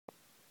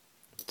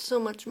so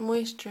much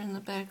moisture in the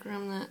back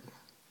room that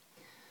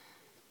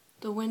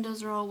the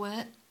windows are all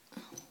wet,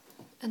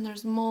 and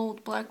there's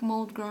mold, black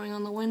mold growing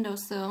on the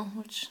windowsill,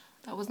 which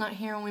that was not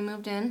here when we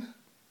moved in.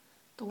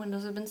 The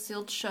windows have been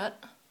sealed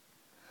shut.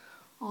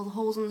 All the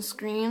holes in the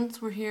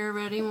screens were here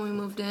already when we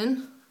moved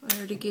in. I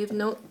already gave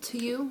note to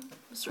you,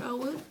 Mr.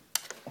 Elwood.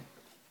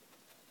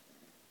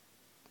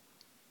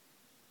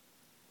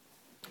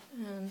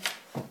 And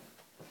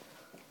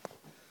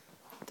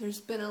there's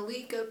been a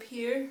leak up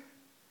here,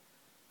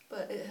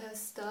 but it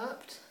has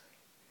stopped.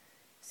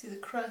 See the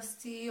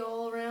crusty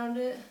all around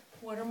it,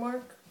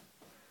 watermark.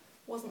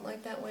 Wasn't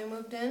like that when we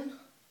moved in.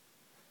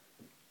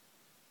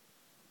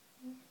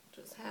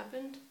 Just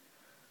happened.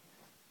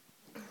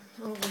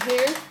 Over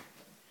here,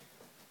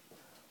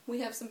 we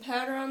have some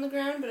powder on the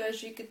ground, but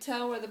as you could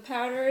tell where the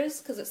powder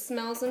is, because it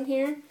smells in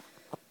here,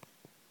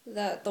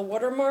 that the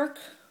watermark,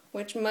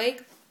 which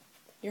Mike,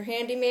 your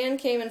handyman,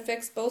 came and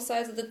fixed both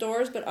sides of the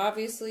doors, but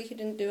obviously he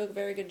didn't do a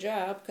very good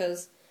job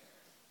because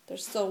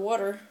there's still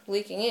water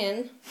leaking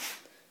in.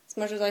 As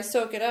much as I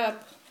soak it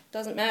up,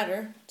 doesn't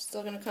matter, it's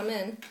still going to come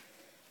in.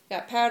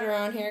 Got powder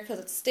on here because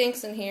it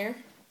stinks in here.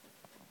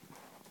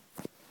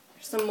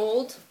 There's some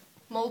mold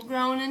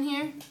growing in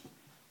here.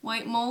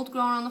 White mold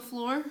growing on the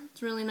floor.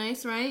 It's really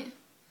nice, right?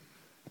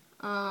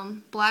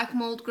 Black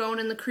mold growing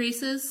in the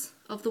creases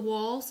of the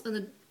walls,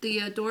 and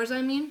the doors,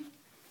 I mean.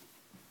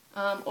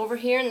 Over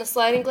here in the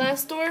sliding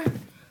glass door,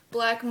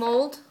 black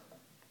mold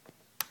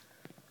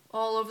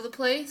all over the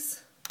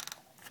place.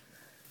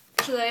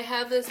 Actually, I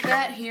have this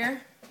bat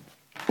here.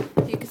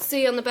 You can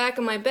see on the back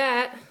of my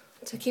bat,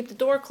 to keep the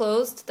door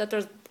closed, that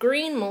there's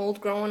green mold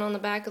growing on the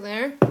back of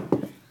there.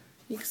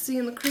 You can see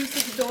in the crease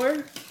of the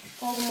door,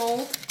 all the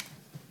mold.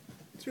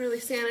 It's really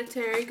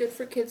sanitary, good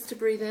for kids to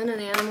breathe in,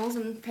 and animals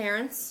and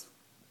parents.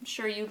 I'm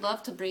sure you'd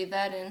love to breathe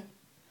that in.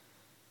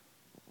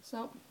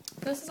 So,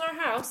 this is our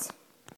house.